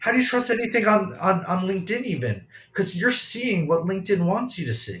How do you trust anything on LinkedIn even? Because you're seeing what LinkedIn wants you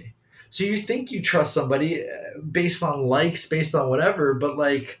to see. So you think you trust somebody based on likes, based on whatever, but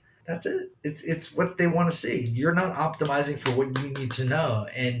like that's it. It's what they want to see. You're not optimizing for what you need to know.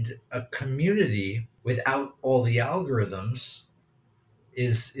 And a community without all the algorithms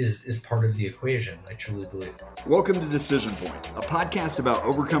is part of the equation. I truly believe. Welcome to Decision Point, a podcast about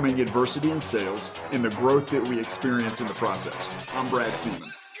overcoming adversity in sales and the growth that we experience in the process. I'm Brad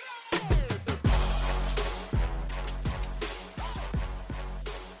Seaman.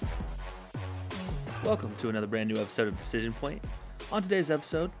 Welcome to another brand new episode of Decision Point. On today's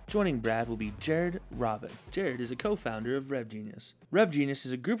episode, joining Brad will be Jared Robin. Jared is a co-founder of RevGenius. RevGenius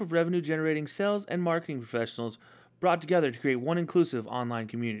is a group of revenue-generating sales and marketing professionals brought together to create one inclusive online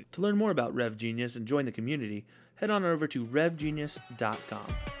community. To learn more about RevGenius and join the community, head on over to RevGenius.com.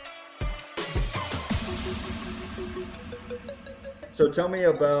 So tell me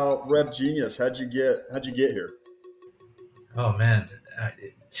about RevGenius. How'd you get here? Oh man,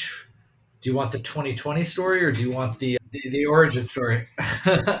 do you want the 2020 story or do you want the origin story?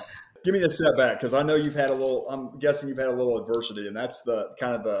 Give me the step back because I know you've had a little. I'm guessing you've had a little adversity, and that's the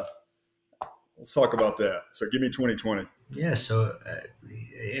kind of the. Let's talk about that. So give me 2020. Yeah. So,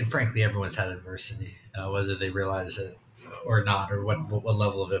 and frankly, everyone's had adversity, whether they realize it or not, or what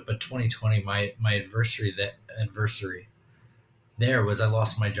level of it. But 2020, my adversary there was I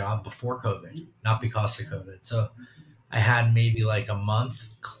lost my job before COVID, not because of COVID. So I had maybe like a month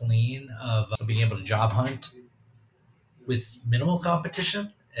clean of being able to job hunt with minimal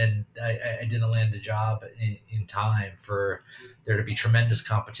competition. And I didn't land a job in time for there to be tremendous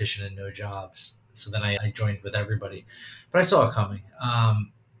competition and no jobs. So then I joined with everybody. But I saw it coming.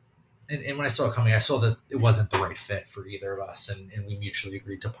 And when I saw it coming, I saw that it wasn't the right fit for either of us. And we mutually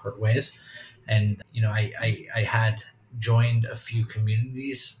agreed to part ways. And, you know, I had joined a few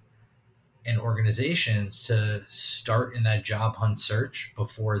communities and organizations to start in that job hunt search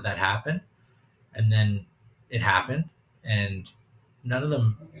before that happened. And then it happened. And none of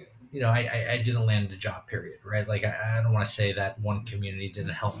them, you know, I didn't land a job, period, right? Like, I don't want to say that one community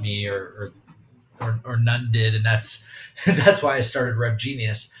didn't help me or none did. And that's why I started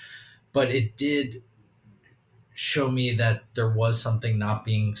RevGenius. But it did show me that there was something not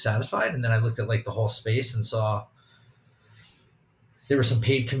being satisfied. And then I looked at like the whole space and saw there were some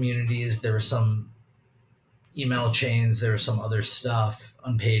paid communities, there were some email chains, there was some other stuff,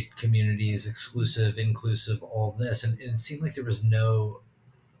 unpaid communities, exclusive, inclusive, all of this. And it seemed like there was no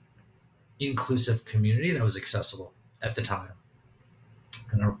inclusive community that was accessible at the time.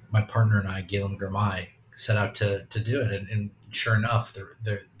 And my partner and I, Galen Germay, set out to do it. And sure enough,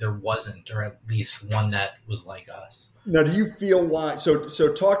 there wasn't, or at least one that was like us. Now, do you feel like,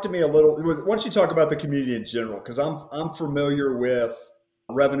 so talk to me a little, why don't you talk about the community in general? Because I'm familiar with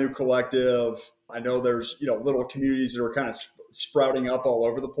Revenue Collective. I know there's, little communities that are kind of sprouting up all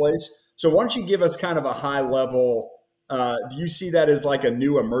over the place. So why don't you give us kind of a high level, do you see that as like a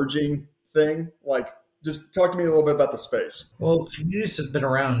new emerging thing? Like, just talk to me a little bit about the space. Well, communities have been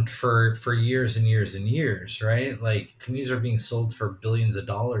around for years and years and years, right? Like, communities are being sold for billions of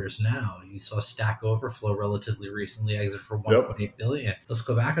dollars now. You saw Stack Overflow relatively recently exit for 1.8 billion. Let's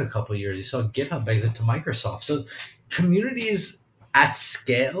go back a couple of years. You saw GitHub exit to Microsoft. So communities at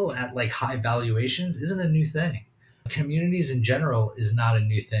scale, at like high valuations, isn't a new thing. Communities in general is not a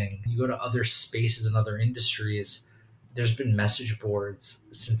new thing. You go to other spaces and other industries, there's been message boards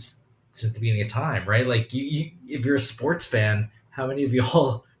since the beginning of time, right? Like, you if you're a sports fan, how many of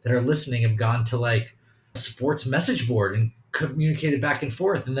y'all that are listening have gone to like a sports message board and communicated back and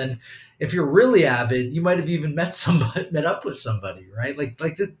forth? And then if you're really avid, you might have even met up with somebody, right?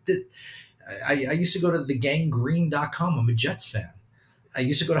 I used to go to thegangreen.com. I'm a Jets fan. I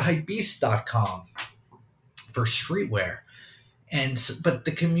used to go to hypebeast.com for streetwear. But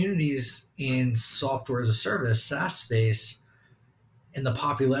the communities in software as a service, SaaS space, and the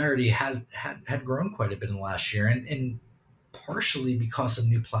popularity had grown quite a bit in the last year, and partially because of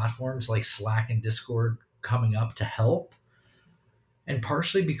new platforms like Slack and Discord coming up to help, and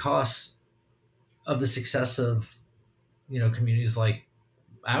partially because of the success of communities like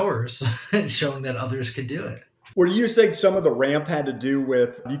ours showing that others could do it. What do you think some of the ramp had to do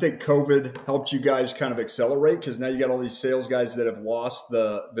with, do you think COVID helped you guys kind of accelerate? Because now you got all these sales guys that have lost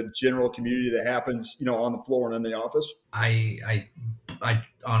the general community that happens, on the floor and in the office? I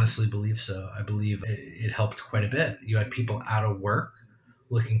honestly believe so. I believe it helped quite a bit. You had people out of work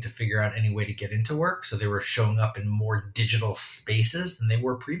looking to figure out any way to get into work. So they were showing up in more digital spaces than they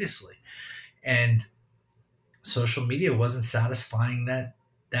were previously. And social media wasn't satisfying that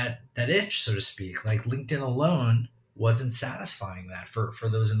itch, so to speak. Like, LinkedIn alone wasn't satisfying that for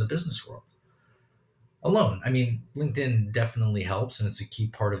those in the business world alone. I mean, LinkedIn definitely helps, and it's a key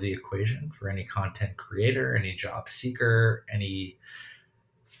part of the equation for any content creator, any job seeker, any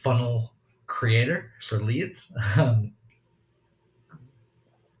funnel creator for leads.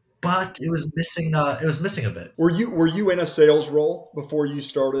 But it was missing. It was missing a bit. Were you in a sales role before you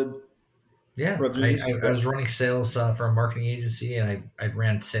started? Yeah, RevGenius? I was running sales for a marketing agency, and I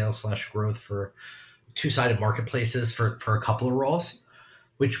ran sales/growth for two-sided marketplaces for a couple of roles,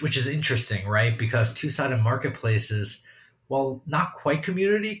 which is interesting, right? Because two-sided marketplaces, while not quite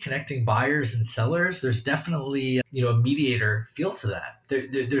community connecting buyers and sellers, there's definitely a mediator feel to that.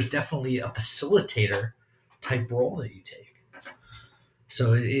 There's definitely a facilitator type role that you take.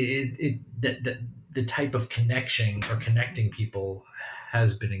 So the type of connection or connecting people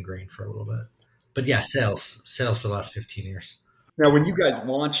has been ingrained for a little bit. But yeah, sales for the last 15 years. Now, when you guys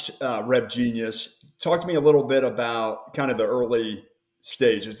launched RevGenius, talk to me a little bit about kind of the early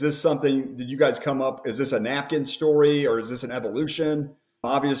stage. Is this something, did you guys come up, is this a napkin story or is this an evolution?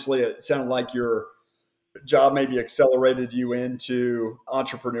 Obviously, it sounded like your job maybe accelerated you into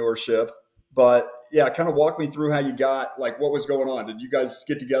entrepreneurship. But yeah, kind of walk me through how you got, like, what was going on. Did you guys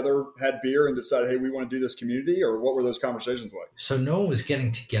get together, had beer, and decided, hey, we want to do this community, or what were those conversations like? So no one was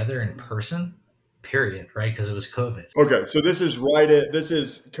getting together in person, period, right? Because it was COVID. Okay, so this is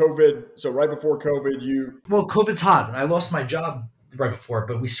COVID. So right before COVID, Well, COVID's hot. I lost my job right before,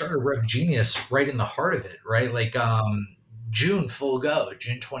 but we started RevGenius right in the heart of it, right? Like June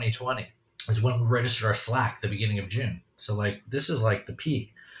 2020 is when we registered our Slack, the beginning of June. So like this is like the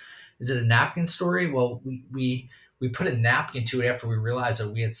peak. Is it a napkin story? Well, we put a napkin to it after we realized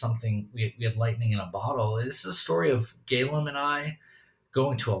that we had something, we had lightning in a bottle. This is a story of Galen and I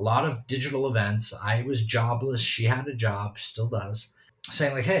going to a lot of digital events. I was jobless. She had a job, still does,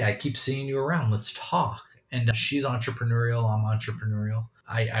 saying like, hey, I keep seeing you around. Let's talk. And she's entrepreneurial. I'm entrepreneurial.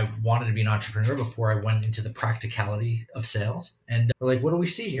 I wanted to be an entrepreneur before I went into the practicality of sales. And we're like, what do we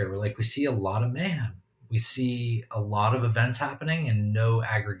see here? We're like, we see a lot of mayhem. We see a lot of events happening and no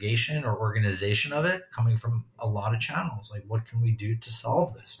aggregation or organization of it coming from a lot of channels. Like, what can we do to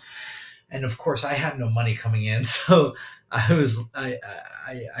solve this? And of course, I had no money coming in, so I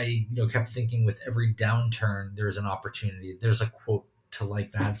kept thinking with every downturn there's an opportunity. There's a quote to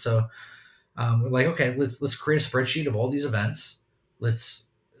like that. So we're like, okay, let's create a spreadsheet of all these events.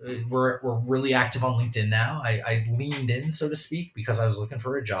 We're really active on LinkedIn now. I leaned in, so to speak, because I was looking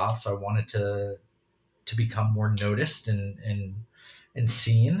for a job, so I wanted to become more noticed and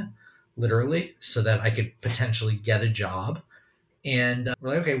seen, literally, so that I could potentially get a job. And we're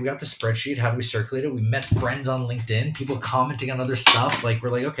like, okay, we got the spreadsheet. How do we circulate it? We met friends on LinkedIn, people commenting on other stuff. Like, we're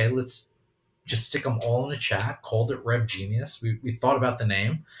like, okay, let's just stick them all in a chat. Called it RevGenius. We thought about the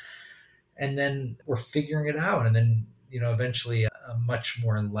name, and then we're figuring it out. And then, eventually a much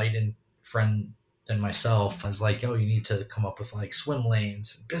more enlightened friend than myself was like, oh, you need to come up with like swim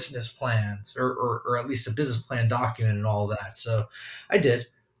lanes and business plans or at least a business plan document and all that. So I did,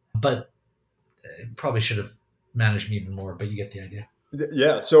 but it probably should have managed me even more, but you get the idea.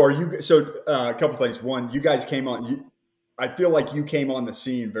 Yeah. So a couple things. One, you guys came on, I feel like you came on the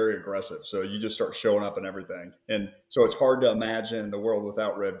scene very aggressive. So you just start showing up and everything. And so it's hard to imagine the world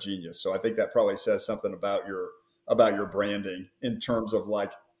without RevGenius. So I think that probably says something about your branding in terms of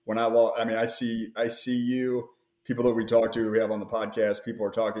like, I see you, people that we talk to, we have on the podcast, people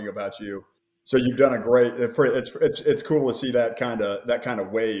are talking about you. So you've done it's cool to see that kind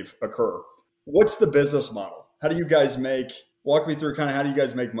of wave occur. What's the business model? How do you guys walk me through kind of how do you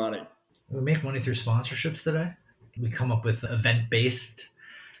guys make money? We make money through sponsorships today. We come up with event-based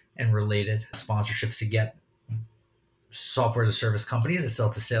and related sponsorships to get software as a service companies that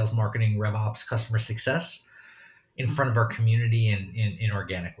sell to sales, marketing, RevOps, customer success in front of our community in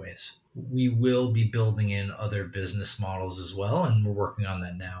organic ways. We will be building in other business models as well, and we're working on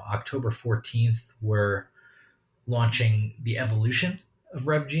that now. October 14th, we're launching the evolution of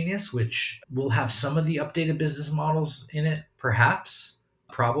RevGenius, which will have some of the updated business models in it,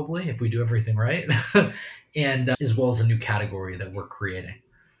 probably, if we do everything right, and as well as a new category that we're creating.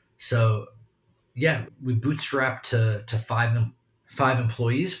 So yeah, we bootstrapped to five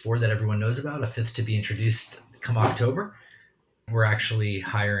employees, 4 that everyone knows about, a 5th to be introduced come October. We're actually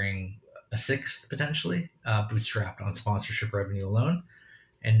hiring a 6th potentially, bootstrapped on sponsorship revenue alone.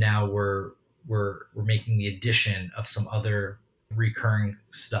 And now we're making the addition of some other recurring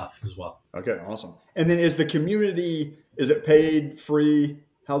stuff as well. Okay, awesome. And then is it paid, free?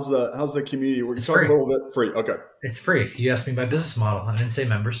 How's the community? We're talking a little bit free. Okay. It's free. You asked me by business model. I didn't say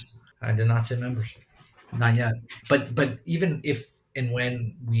members. I did not say members. Not yet. But even if And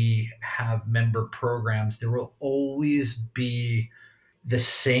when we have member programs, there will always be the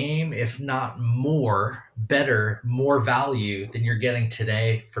same, if not more, better, more value than you're getting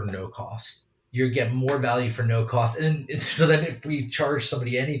today for no cost. You get more value for no cost. And so then if we charge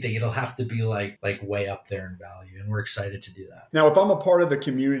somebody anything, it'll have to be like way up there in value. And we're excited to do that. Now, if I'm a part of the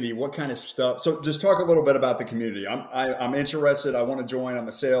community, what kind of stuff? So just talk a little bit about the community. I'm interested. I want to join. I'm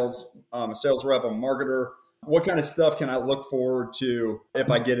a sales rep. I'm a marketer. What kind of stuff can I look forward to if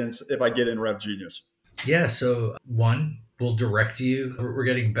I get in RevGenius? Yeah. So one, we'll direct you. We're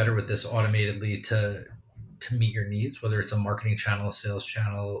getting better with this automatedly to meet your needs, whether it's a marketing channel, a sales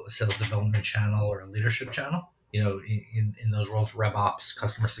development channel, or a leadership channel. In those roles, RevOps,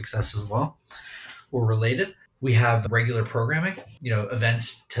 customer success as well, or related. We have regular programming,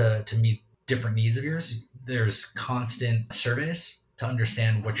 events to meet different needs of yours. There's constant surveys to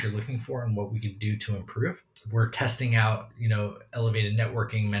understand what you're looking for and what we could do to improve. We're testing out, elevated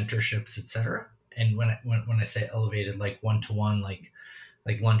networking, mentorships, etc. And when I say elevated, like one-to-one, like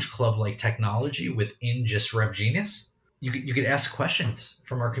lunch club, like technology within just RevGenius, you could ask questions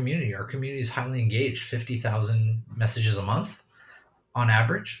from our community. Our community is highly engaged, 50,000 messages a month on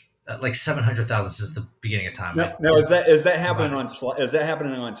average. Like 700,000 since the beginning of time. Now is that happening on Slack? Is that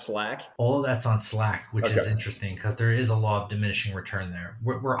happening on Slack? All of that's on Slack, which is interesting because there is a law of diminishing return there.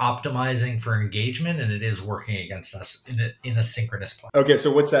 We're optimizing for engagement, and it is working against us in a synchronous plan. Okay,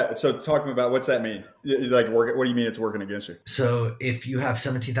 so what's that? So talk to me about what's that mean? Like, what do you mean it's working against you? So if you have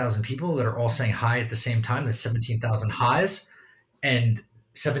 17,000 people that are all saying hi at the same time, that's 17,000 highs and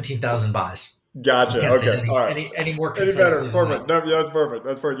 17,000 buys. Gotcha. Okay. All right. Any more concise? Any better? Perfect. No, yeah, that's perfect.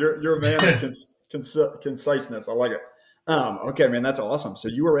 That's perfect. You're a man of conciseness. I like it. Okay, man, that's awesome. So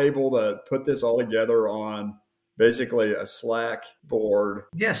you were able to put this all together on basically a Slack board.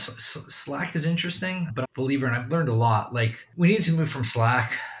 Yes, Slack is interesting, but believe it or not, I've learned a lot. Like, we needed to move from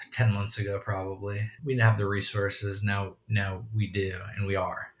Slack 10 months ago, probably. We didn't have the resources. Now we do, and we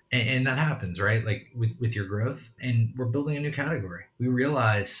are. And that happens, right? Like with your growth, and we're building a new category. We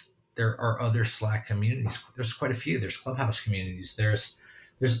realize there are other Slack communities. There's quite a few. There's Clubhouse communities. There's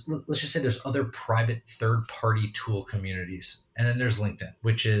let's just say there's other private third-party tool communities. And then there's LinkedIn,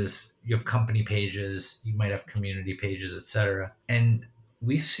 which is you have company pages, you might have community pages, etc. And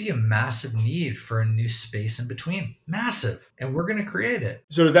we see a massive need for a new space in between. Massive. And we're going to create it.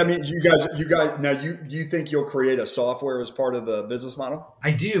 So does that mean you guys now do you think you'll create a software as part of the business model?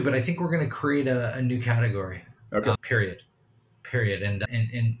 I do, but I think we're going to create a new category. Okay. Period. And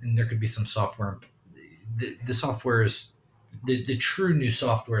there could be some software. The software is the true new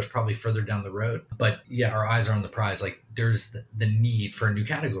software is probably further down the road. But yeah, our eyes are on the prize. Like, there's the need for a new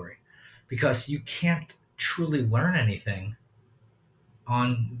category, because you can't truly learn anything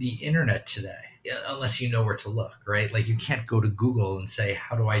on the internet today unless you know where to look, right? Like, you can't go to Google and say,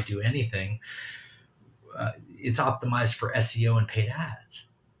 how do I do anything? It's optimized for SEO and paid ads.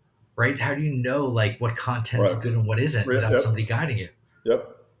 Right? How do you know like what content's good and what isn't without somebody guiding you?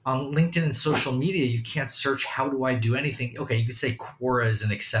 Yep. On LinkedIn and social media, you can't search how do I do anything. Okay, you could say Quora is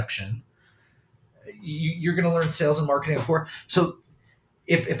an exception. You're going to learn sales and marketing at Quora. So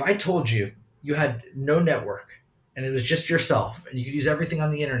if I told you had no network and it was just yourself and you could use everything on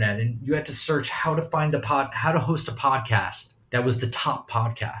the internet and you had to search how to host a podcast that was the top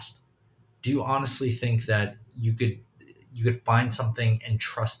podcast, do you honestly think that you could find something and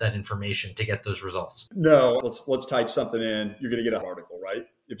trust that information to get those results? No, let's type something in. You're going to get an article, right?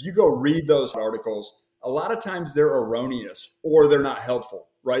 If you go read those articles, a lot of times they're erroneous or they're not helpful,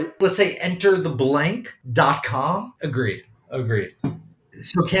 right? Let's say entertheblank.com. Agreed.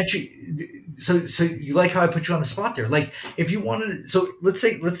 So can't you? So you like how I put you on the spot there? Like, if you wanted, so let's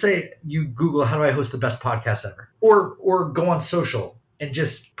say you Google how do I host the best podcast ever, or go on social and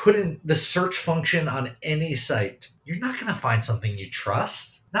just put in the search function on any site, you're not going to find something you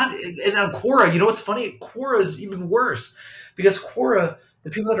trust. And on Quora, you know what's funny? Quora is even worse, because Quora,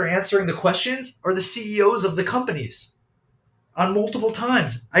 the people that are answering the questions are the CEOs of the companies on multiple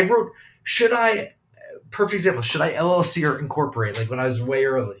times. I wrote, perfect example, should I LLC or incorporate? Like, when I was way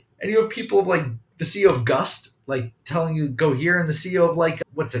early. And you have people like the CEO of Gust, like telling you go here, and the CEO of like,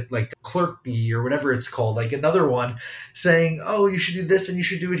 what's it, like Clerkbee or whatever it's called, like another one saying, oh, you should do this and you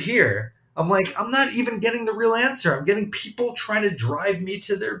should do it here. I'm like, I'm not even getting the real answer. I'm getting people trying to drive me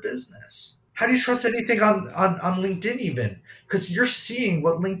to their business. How do you trust anything on LinkedIn even? Because you're seeing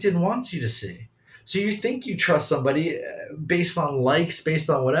what LinkedIn wants you to see. So you think you trust somebody based on likes, based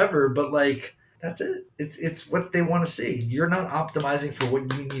on whatever, but like, that's it. It's what they want to see. You're not optimizing for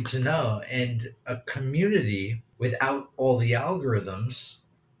what you need to know. And a community without all the algorithms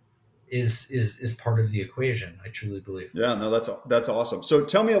is part of the equation. I truly believe. Yeah, no, that's awesome. So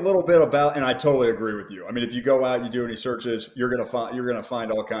tell me a little bit about, and I totally agree with you. I mean, if you go out, you do any searches, you're gonna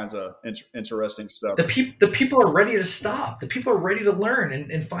find all kinds of interesting stuff. The people are ready to stop. The people are ready to learn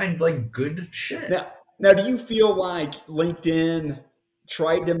and find like good shit. Now, do you feel like LinkedIn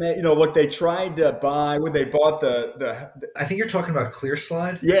tried to make, look, they tried to buy when they bought the I think you're talking about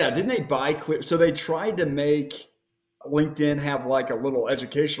ClearSlide. Yeah, didn't they buy Clear? So they tried to make LinkedIn have like a little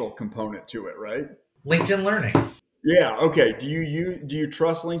educational component to it, right? LinkedIn Learning. Yeah. Okay. Do you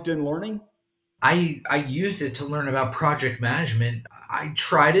trust LinkedIn Learning? I used it to learn about project management. I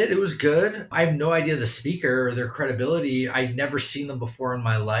tried it. It was good. I have no idea the speaker or their credibility. I'd never seen them before in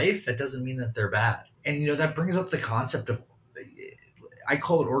my life. That doesn't mean that they're bad. And that brings up the concept of, I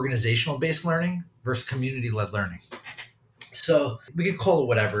call it organizational based learning versus community led learning. So we could call it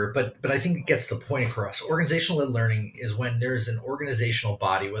whatever, but I think it gets the point across. Organizational led learning is when there's an organizational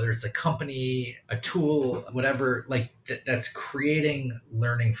body, whether it's a company, a tool, whatever, like that's creating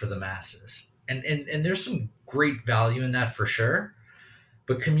learning for the masses. And there's some great value in that for sure.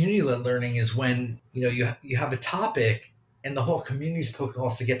 But community led learning is when you have a topic and the whole community's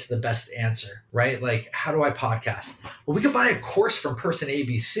protocols to get to the best answer, right? Like, how do I podcast? Well, we could buy a course from person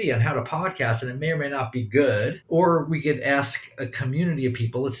ABC on how to podcast, and it may or may not be good. Or we could ask a community of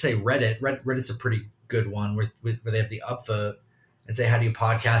people, let's say Reddit. Reddit's a pretty good one where they have the upvote and say, how do you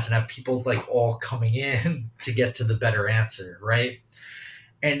podcast? And have people like all coming in to get to the better answer, right?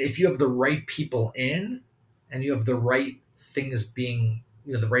 And if you have the right people in and you have the right things being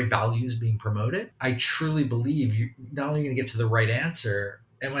the right values being promoted, I truly believe you're not only going to get to the right answer,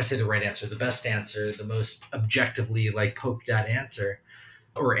 and when I say the right answer, the best answer, the most objectively like poked at answer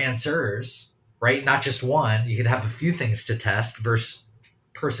or answers, right? Not just one. You could have a few things to test versus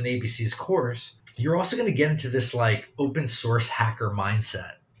person ABC's course. You're also going to get into this like open source hacker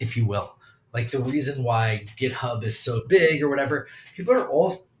mindset, if you will. Like the reason why GitHub is so big or whatever, people are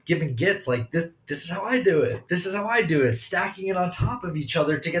all giving Gits like this is how I do it. This is how I do it. Stacking it on top of each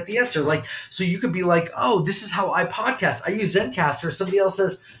other to get the answer. Like, so you could be like, oh, this is how I podcast. I use Zencaster. Somebody else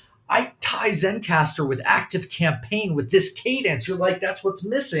says, I tie Zencaster with Active Campaign with this cadence. You're like, that's what's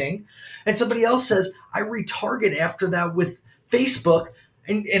missing. And somebody else says, I retarget after that with Facebook.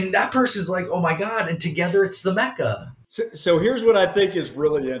 And that person's like, oh my God. And together it's the Mecca. So here's what I think is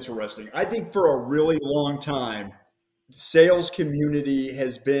really interesting. I think for a really long time, sales community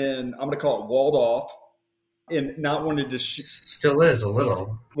has been, I'm going to call it walled off and not wanted to. Still is a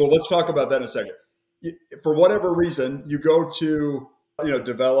little. Well, let's talk about that in a second. For whatever reason, you go to,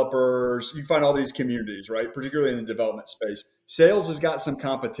 developers, you find all these communities, right? Particularly in the development space. Sales has got some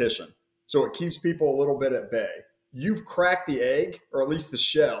competition. So it keeps people a little bit at bay. You've cracked the egg, or at least the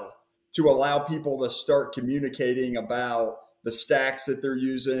shell, to allow people to start communicating about the stacks that they're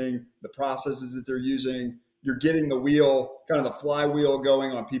using, the processes that they're using. You're getting the wheel, kind of the flywheel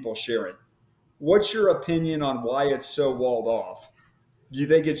going on people sharing. What's your opinion on why it's so walled off? Do you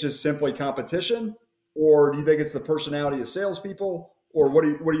think it's just simply competition, or do you think it's the personality of salespeople, or what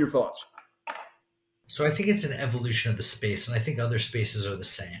are your thoughts? So I think it's an evolution of the space, and I think other spaces are the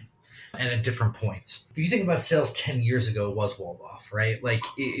same and at different points. If you think about sales 10 years ago, it was walled off, right? Like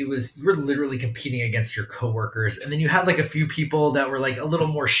it was, you were literally competing against your coworkers. And then you had like a few people that were like a little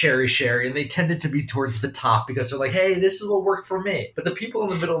more sherry, and they tended to be towards the top because they're like, hey, this is what worked for me. But the people in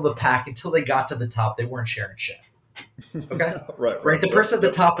the middle of the pack, until they got to the top, they weren't sharing shit. Okay. Right. The person at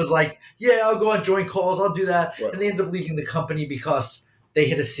the top is like, yeah, I'll go on joint calls. I'll do that. Right. And they end up leaving the company because they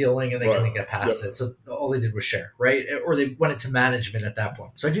hit a ceiling and they couldn't get past it. So all they did was share, right? Or they went into management at that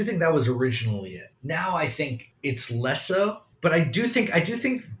point. So I do think that was originally it. Now I think it's less so, but I do think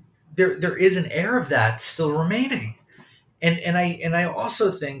there is an air of that still remaining. And I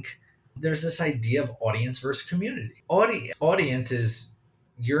also think there's this idea of audience versus community. Audience is,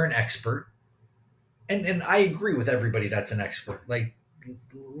 you're an expert. And I agree with everybody that's an expert. Like,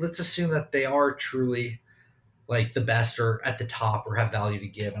 let's assume that they are truly like the best or at the top or have value to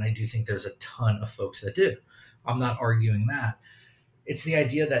give. And I do think there's a ton of folks that do. I'm not arguing that. It's the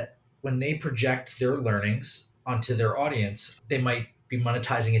idea that when they project their learnings onto their audience, they might be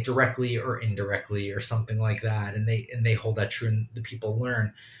monetizing it directly or indirectly or something like that. And they hold that true and the people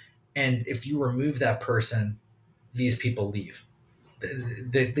learn. And if you remove that person, these people leave.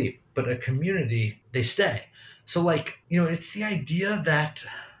 They leave. But a community, they stay. So like, it's the idea that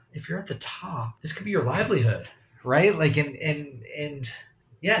if you're at the top, this could be your livelihood. Right. Like, and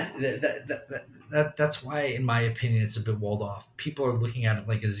yeah, that's why, in my opinion, it's a bit walled off. People are looking at it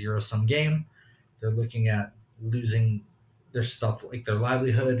like a zero sum game. They're looking at losing their stuff, like their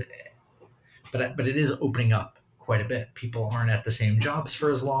livelihood, but it is opening up quite a bit. People aren't at the same jobs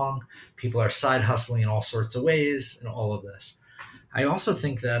for as long. People are side hustling in all sorts of ways and all of this. I also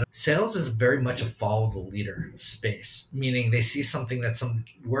think that sales is very much a follow the leader space, meaning they see something that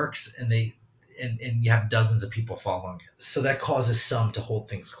works and you have dozens of people following it. So that causes some to hold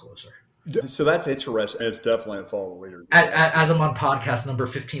things closer. So that's interesting. It's definitely a follow the leader. As I'm on podcast number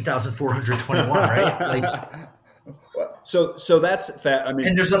 15,421, right? So that's fat. I mean,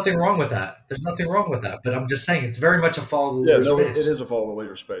 and there's nothing wrong with that. But I'm just saying it's very much a follow the leader space. It is a follow the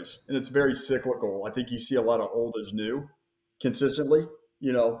leader space, and it's very cyclical. I think you see a lot of old as new consistently.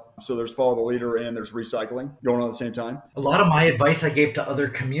 So there's follow the leader and there's recycling going on at the same time. A lot of my advice I gave to other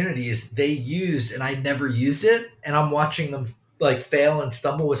communities, they used, and I never used it. And I'm watching them like fail and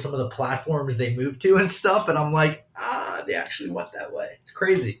stumble with some of the platforms they move to and stuff. And I'm like, they actually went that way. It's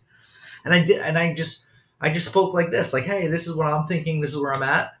crazy. And I just spoke like this, like, hey, this is what I'm thinking. This is where I'm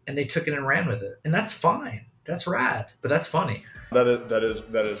at. And they took it and ran with it. And that's fine. That's rad, but that's funny. That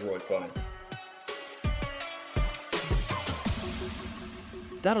is really funny.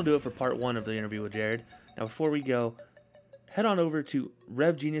 That'll do it for part 1 of the interview with Jared. Now, before we go, head on over to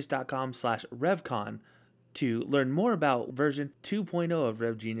RevGenius.com/RevCon to learn more about version 2.0 of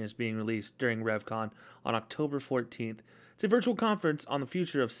RevGenius being released during RevCon on October 14th. It's a virtual conference on the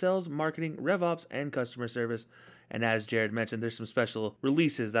future of sales, marketing, RevOps, and customer service. And as Jared mentioned, there's some special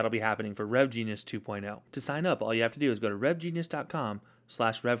releases that'll be happening for RevGenius 2.0. To sign up, all you have to do is go to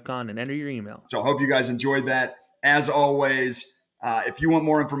RevGenius.com/RevCon and enter your email. So I hope you guys enjoyed that. As always, if you want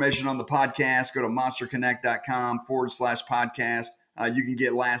more information on the podcast, go to monsterconnect.com/podcast. You can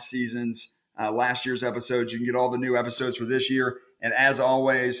get last year's episodes. You can get all the new episodes for this year. And as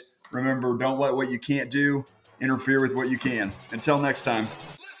always, remember, don't let what you can't do interfere with what you can. Until next time.